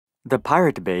The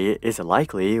Pirate Bay is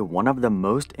likely one of the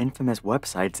most infamous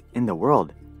websites in the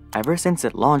world. Ever since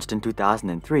it launched in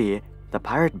 2003, the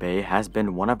Pirate Bay has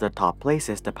been one of the top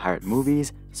places to pirate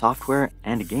movies, software,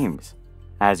 and games.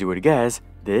 As you would guess,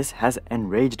 this has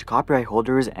enraged copyright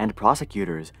holders and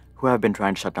prosecutors who have been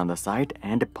trying to shut down the site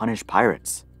and punish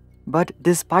pirates. But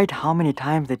despite how many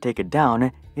times they take it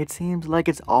down, it seems like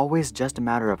it's always just a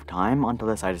matter of time until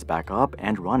the site is back up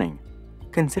and running.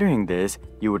 Considering this,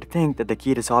 you would think that the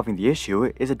key to solving the issue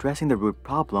is addressing the root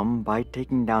problem by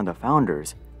taking down the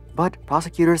founders. But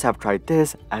prosecutors have tried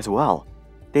this as well.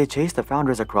 They chased the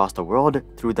founders across the world,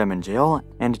 threw them in jail,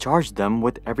 and charged them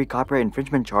with every copyright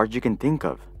infringement charge you can think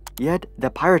of. Yet, the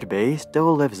Pirate Bay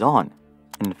still lives on.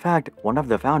 In fact, one of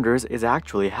the founders is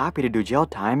actually happy to do jail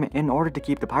time in order to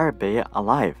keep the Pirate Bay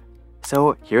alive.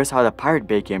 So here's how the Pirate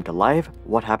Bay came to life,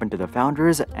 what happened to the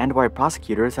founders, and why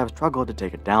prosecutors have struggled to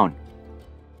take it down.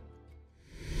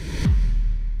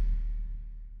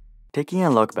 Taking a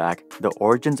look back, the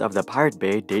origins of the Pirate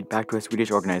Bay date back to a Swedish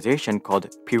organization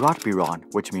called Piratbyrån,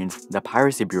 which means the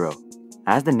Piracy Bureau.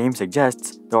 As the name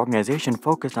suggests, the organization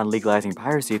focused on legalizing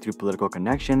piracy through political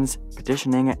connections,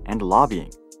 petitioning, and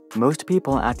lobbying. Most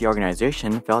people at the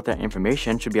organization felt that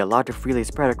information should be allowed to freely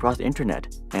spread across the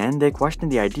internet, and they questioned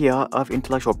the idea of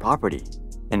intellectual property.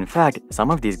 In fact,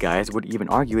 some of these guys would even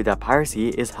argue that piracy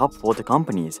is helpful to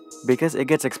companies because it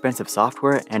gets expensive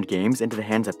software and games into the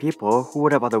hands of people who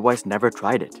would have otherwise never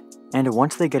tried it. And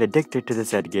once they get addicted to the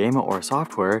said game or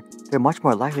software, they're much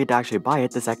more likely to actually buy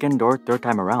it the second or third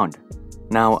time around.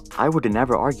 Now, I would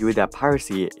never argue that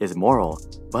piracy is moral,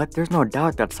 but there's no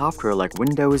doubt that software like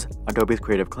Windows, Adobe's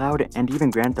Creative Cloud, and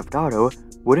even Grand Theft Auto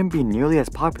wouldn't be nearly as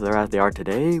popular as they are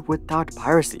today without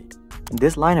piracy.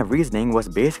 This line of reasoning was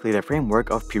basically the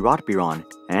framework of Piratbyrån,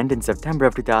 and in September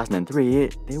of 2003,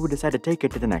 they would decide to take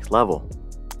it to the next level.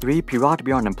 3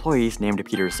 Piratbyrån employees named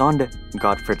Peter Sund,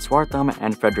 Gottfrid Swartham,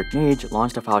 and Frederick Nage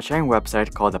launched a file-sharing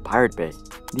website called the Pirate Bay.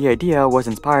 The idea was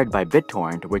inspired by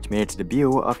BitTorrent, which made its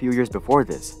debut a few years before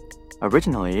this.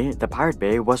 Originally, the Pirate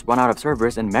Bay was run out of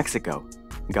servers in Mexico.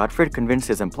 Gottfrid convinced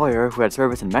his employer, who had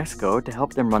service in Mexico, to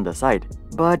help them run the site,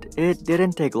 but it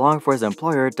didn't take long for his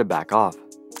employer to back off.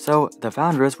 So, the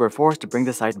founders were forced to bring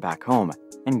the site back home,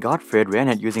 and Gottfrid ran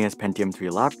it using his Pentium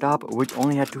 3 laptop, which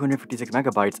only had 256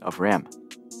 megabytes of RAM.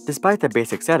 Despite the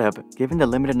basic setup, given the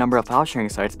limited number of file-sharing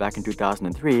sites back in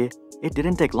 2003, it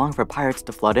didn't take long for pirates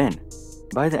to flood in.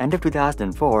 By the end of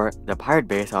 2004, the Pirate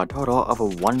Bay saw a total of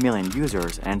 1 million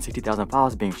users and 60,000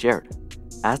 files being shared.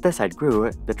 As the site grew,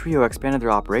 the trio expanded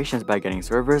their operations by getting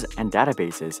servers and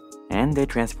databases, and they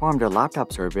transformed their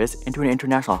laptop service into an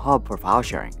international hub for file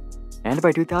sharing. And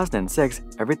by 2006,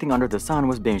 everything under the sun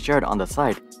was being shared on the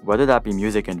site, whether that be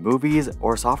music and movies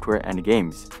or software and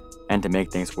games. And to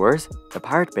make things worse, the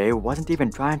Pirate Bay wasn't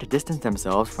even trying to distance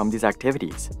themselves from these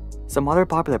activities. Some other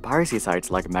popular piracy sites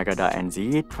like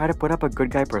Mega.nz try to put up a good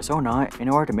guy persona in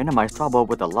order to minimize trouble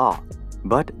with the law.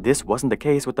 But this wasn't the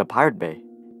case with the Pirate Bay.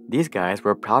 These guys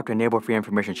were proud to enable free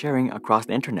information sharing across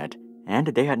the internet, and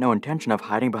they had no intention of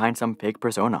hiding behind some fake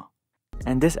persona.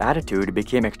 And this attitude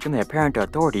became extremely apparent to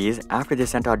authorities after they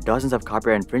sent out dozens of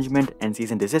copyright infringement and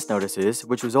cease and desist notices,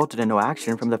 which resulted in no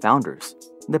action from the founders.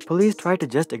 The police tried to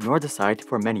just ignore the site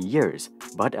for many years,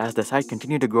 but as the site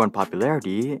continued to grow in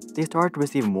popularity, they started to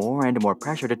receive more and more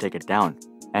pressure to take it down.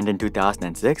 And in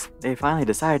 2006, they finally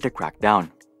decided to crack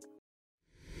down.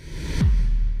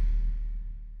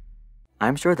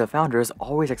 I'm sure the founders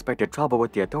always expected trouble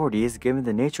with the authorities given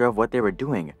the nature of what they were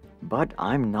doing, but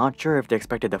I'm not sure if they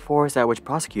expected the force at which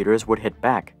prosecutors would hit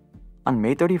back. On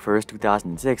May 31,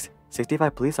 2006,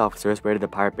 65 police officers raided the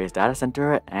Pirate Bay's data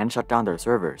center and shut down their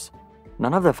servers.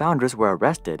 None of the founders were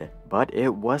arrested, but it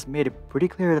was made pretty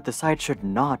clear that the site should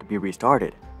not be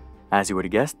restarted. As you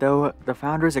would guess though, the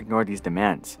founders ignored these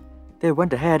demands. They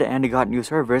went ahead and got new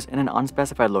servers in an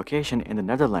unspecified location in the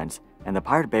Netherlands, and the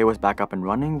Pirate Bay was back up and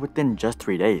running within just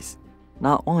 3 days.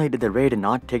 Not only did the raid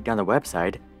not take down the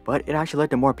website, but it actually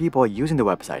led to more people using the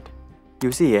website.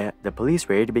 You see, the police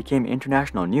raid became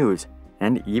international news,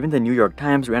 and even the New York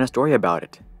Times ran a story about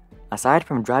it. Aside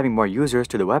from driving more users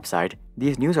to the website,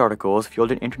 these news articles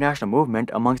fueled an international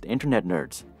movement amongst internet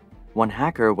nerds. One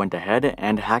hacker went ahead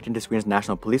and hacked into Sweden's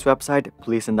national police website,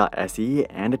 polisen.se,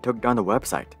 and took down the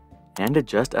website. And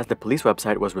just as the police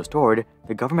website was restored,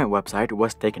 the government website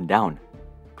was taken down.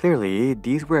 Clearly,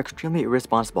 these were extremely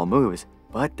irresponsible moves,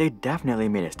 but they definitely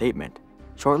made a statement.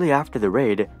 Shortly after the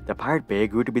raid, the Pirate Bay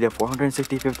grew to be the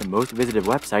 465th most visited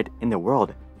website in the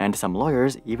world, and some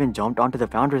lawyers even jumped onto the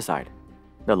founder's side.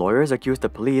 The lawyers accused the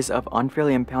police of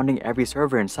unfairly impounding every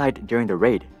server in sight during the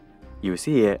raid. You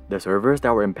see, the servers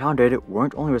that were impounded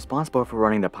weren't only responsible for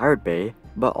running the Pirate Bay,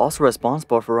 but also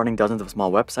responsible for running dozens of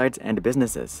small websites and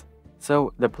businesses.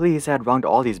 So, the police had wronged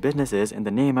all these businesses in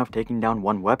the name of taking down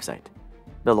one website.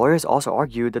 The lawyers also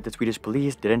argued that the Swedish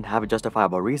police didn't have a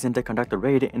justifiable reason to conduct the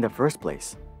raid in the first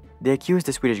place. They accused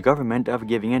the Swedish government of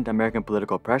giving in to American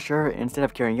political pressure instead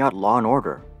of carrying out law and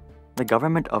order. The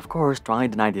government, of course, strongly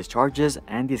denied these charges,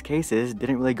 and these cases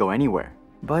didn't really go anywhere.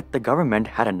 But the government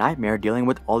had a nightmare dealing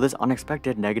with all this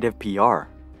unexpected negative PR.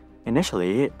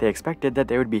 Initially, they expected that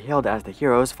they would be hailed as the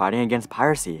heroes fighting against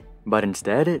piracy, but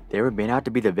instead, they were made out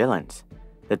to be the villains.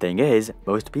 The thing is,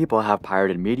 most people have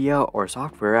pirated media or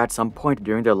software at some point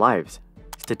during their lives.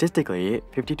 Statistically,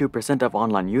 52% of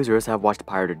online users have watched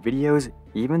pirated videos,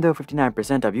 even though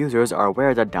 59% of users are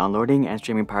aware that downloading and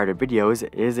streaming pirated videos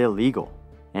is illegal.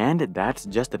 And that's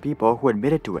just the people who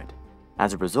admitted to it.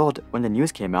 As a result, when the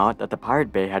news came out that the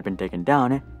Pirate Bay had been taken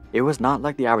down, it was not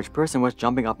like the average person was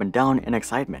jumping up and down in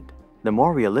excitement. The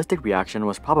more realistic reaction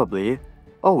was probably,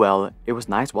 oh well, it was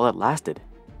nice while it lasted.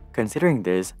 Considering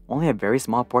this, only a very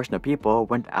small portion of people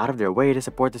went out of their way to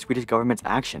support the Swedish government's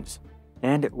actions.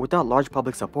 And without large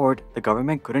public support, the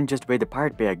government couldn't just raid the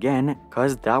Pirate Bay again,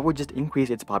 cause that would just increase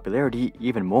its popularity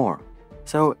even more.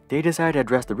 So they decided to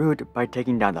address the root by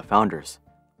taking down the founders.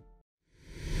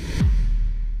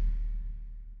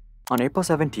 On April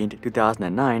 17,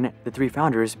 2009, the three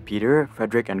founders, Peter,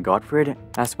 Fredrik, and Gottfried,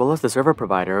 as well as the server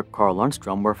provider, Carl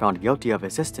Lundstrom, were found guilty of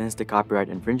assistance to copyright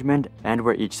infringement and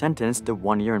were each sentenced to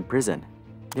 1 year in prison.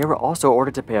 They were also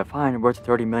ordered to pay a fine worth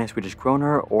 30 million Swedish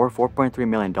kronor or $4.3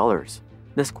 million.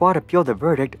 The squad appealed the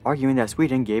verdict, arguing that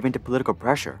Sweden gave in to political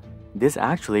pressure. This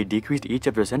actually decreased each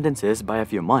of their sentences by a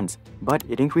few months, but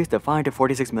it increased the fine to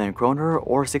 46 million kronor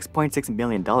or $6.6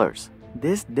 million.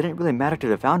 This didn't really matter to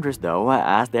the founders though,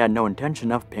 as they had no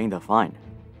intention of paying the fine.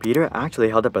 Peter actually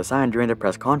held up a sign during the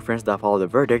press conference that followed the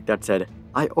verdict that said,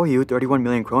 "I owe you 31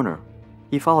 million kronor."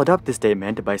 He followed up this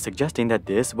statement by suggesting that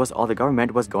this was all the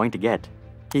government was going to get.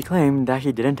 He claimed that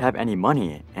he didn't have any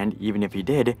money, and even if he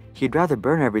did, he'd rather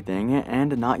burn everything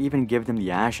and not even give them the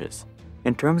ashes.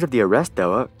 In terms of the arrest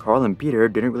though, Carl and Peter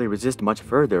didn't really resist much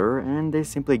further, and they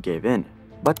simply gave in.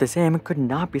 But the same could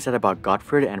not be said about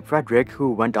Gottfried and Fredrik,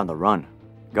 who went on the run.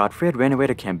 Gottfried ran away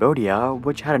to Cambodia,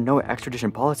 which had a no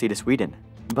extradition policy to Sweden.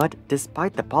 But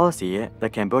despite the policy,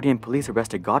 the Cambodian police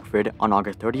arrested Gottfried on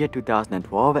August 30,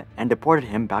 2012 and deported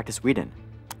him back to Sweden.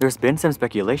 There's been some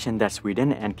speculation that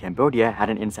Sweden and Cambodia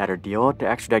had an insider deal to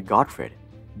extradite Gottfried.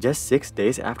 Just 6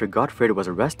 days after Gottfried was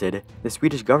arrested, the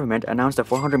Swedish government announced a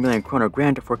 400 million kronor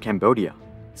grant for Cambodia.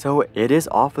 So it is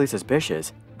awfully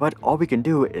suspicious, but all we can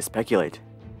do is speculate.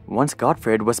 Once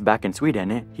Gottfried was back in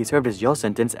Sweden, he served his jail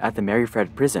sentence at the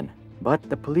Mariefred prison. But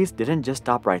the police didn't just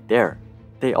stop right there.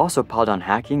 They also piled on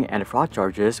hacking and fraud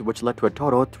charges, which led to a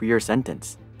total 3-year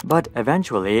sentence. But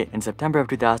eventually, in September of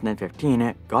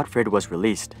 2015, Gottfried was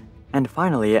released. And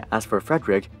finally, as for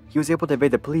Fredrik, he was able to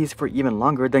evade the police for even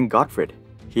longer than Gottfried.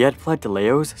 He had fled to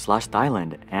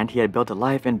Laos/Thailand, and he had built a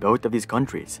life in both of these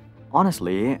countries.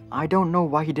 Honestly, I don't know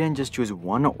why he didn't just choose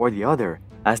one or the other,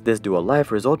 as this dual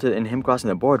life resulted in him crossing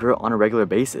the border on a regular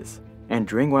basis. And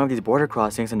during one of these border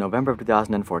crossings in November of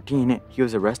 2014, he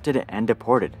was arrested and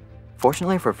deported.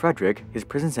 Fortunately for Fredrik, his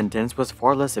prison sentence was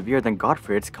far less severe than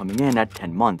Gottfried's, coming in at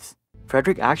 10 months.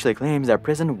 Fredrik actually claims that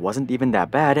prison wasn't even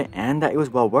that bad and that it was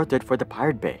well worth it for the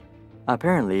Pirate Bay.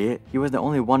 Apparently, he was the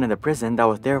only one in the prison that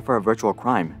was there for a virtual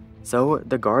crime, so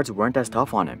the guards weren't as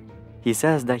tough on him. He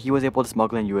says that he was able to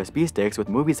smuggle in USB sticks with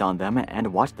movies on them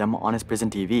and watch them on his prison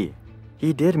TV.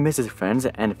 He did miss his friends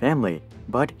and family,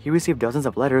 but he received dozens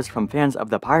of letters from fans of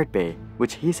the Pirate Bay,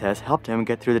 which he says helped him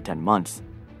get through the 10 months.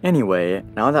 Anyway,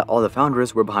 now that all the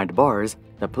founders were behind bars,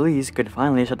 the police could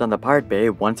finally shut down the Pirate Bay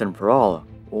once and for all,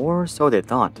 or so they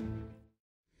thought.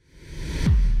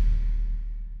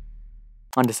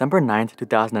 On December 9,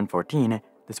 2014,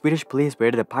 the Swedish police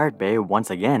raided the Pirate Bay once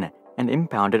again and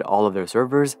impounded all of their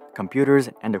servers, computers,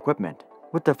 and equipment.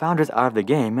 With the founders out of the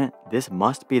game, this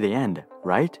must be the end,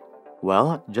 right?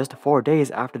 Well, just 4 days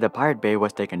after the Pirate Bay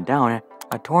was taken down,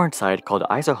 a torrent site called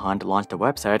IsoHunt launched a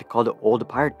website called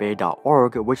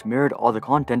oldpiratebay.org, which mirrored all the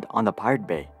content on the Pirate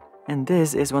Bay. And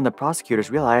this is when the prosecutors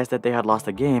realized that they had lost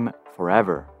the game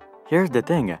forever. Here's the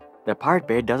thing, the Pirate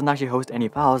Bay doesn't actually host any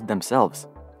files themselves.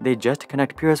 They just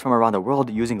connect peers from around the world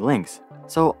using links.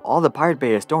 So all the Pirate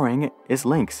Bay is storing is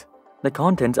links. The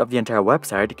contents of the entire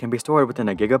website can be stored within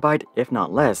a gigabyte, if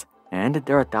not less, and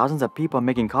there are thousands of people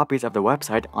making copies of the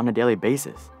website on a daily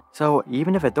basis. So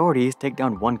even if authorities take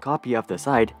down one copy of the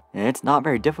site, it's not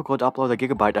very difficult to upload a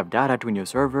gigabyte of data to a new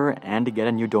server and get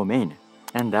a new domain.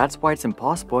 And that's why it's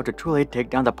impossible to truly take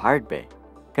down the Pirate Bay.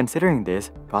 Considering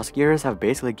this, prosecutors have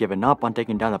basically given up on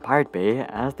taking down the Pirate Bay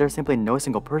as there's simply no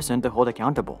single person to hold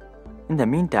accountable. In the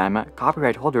meantime,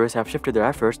 copyright holders have shifted their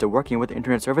efforts to working with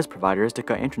internet service providers to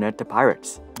cut internet to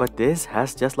pirates. But this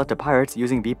has just led to pirates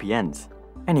using VPNs.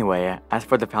 Anyway, as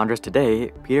for the founders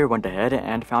today, Peter went ahead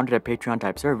and founded a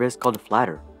Patreon-type service called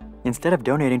Flatter. Instead of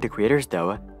donating to creators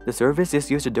though, the service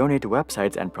is used to donate to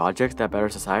websites and projects that better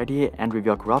society and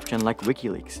reveal corruption like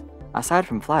WikiLeaks. Aside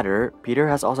from Flatter, Peter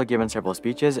has also given several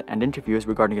speeches and interviews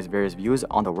regarding his various views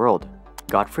on the world.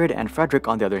 Gottfried and Frederick,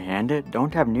 on the other hand,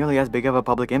 don't have nearly as big of a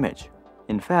public image.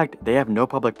 In fact, they have no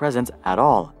public presence at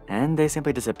all, and they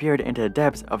simply disappeared into the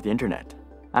depths of the internet.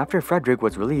 After Frederick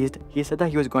was released, he said that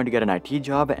he was going to get an IT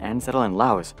job and settle in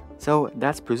Laos, so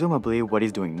that's presumably what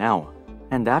he's doing now.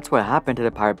 And that's what happened to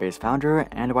the Pirate Bay's founder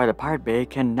and why the Pirate Bay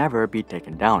can never be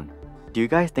taken down. Do you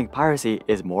guys think piracy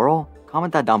is moral?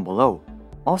 Comment that down below.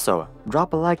 Also,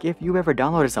 drop a like if you ever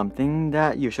downloaded something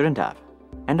that you shouldn't have.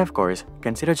 And of course,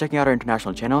 consider checking out our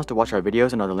international channels to watch our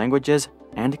videos in other languages,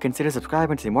 and consider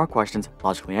subscribing to see more questions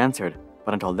logically answered.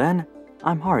 But until then,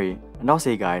 I'm Hari, and I'll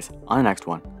see you guys on the next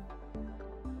one.